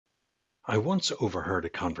I once overheard a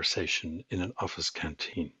conversation in an office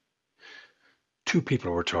canteen. Two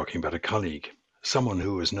people were talking about a colleague, someone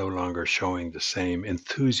who was no longer showing the same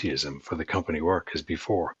enthusiasm for the company work as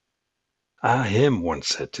before. Ah, him, one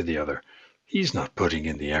said to the other. He's not putting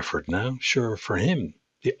in the effort now. Sure, for him,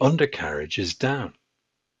 the undercarriage is down.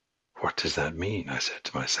 What does that mean? I said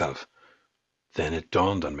to myself. Then it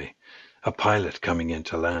dawned on me. A pilot coming in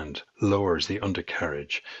to land lowers the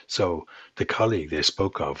undercarriage, so the colleague they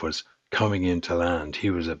spoke of was coming in to land. He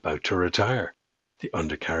was about to retire. The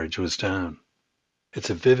undercarriage was down. It's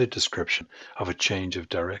a vivid description of a change of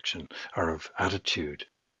direction, or of attitude,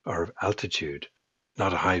 or of altitude.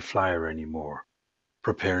 Not a high flyer anymore,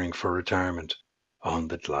 preparing for retirement, on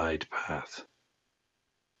the glide path.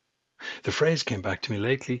 The phrase came back to me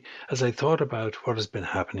lately as I thought about what has been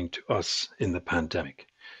happening to us in the pandemic.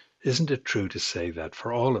 Isn't it true to say that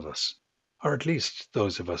for all of us, or at least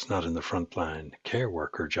those of us not in the front line, care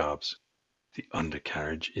worker jobs, the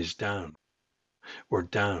undercarriage is down. We're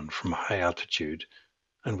down from high altitude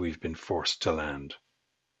and we've been forced to land.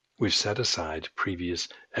 We've set aside previous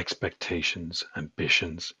expectations,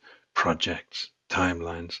 ambitions, projects,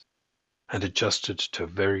 timelines, and adjusted to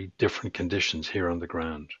very different conditions here on the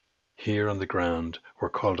ground. Here on the ground, we're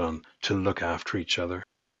called on to look after each other.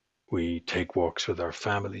 We take walks with our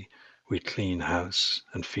family. We clean house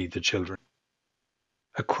and feed the children.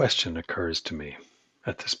 A question occurs to me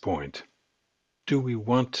at this point. Do we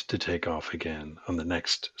want to take off again on the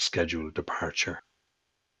next scheduled departure?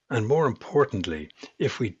 And more importantly,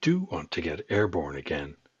 if we do want to get airborne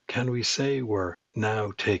again, can we say we're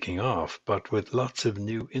now taking off, but with lots of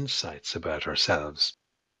new insights about ourselves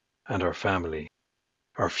and our family,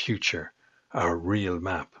 our future, our real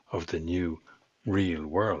map of the new real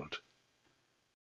world?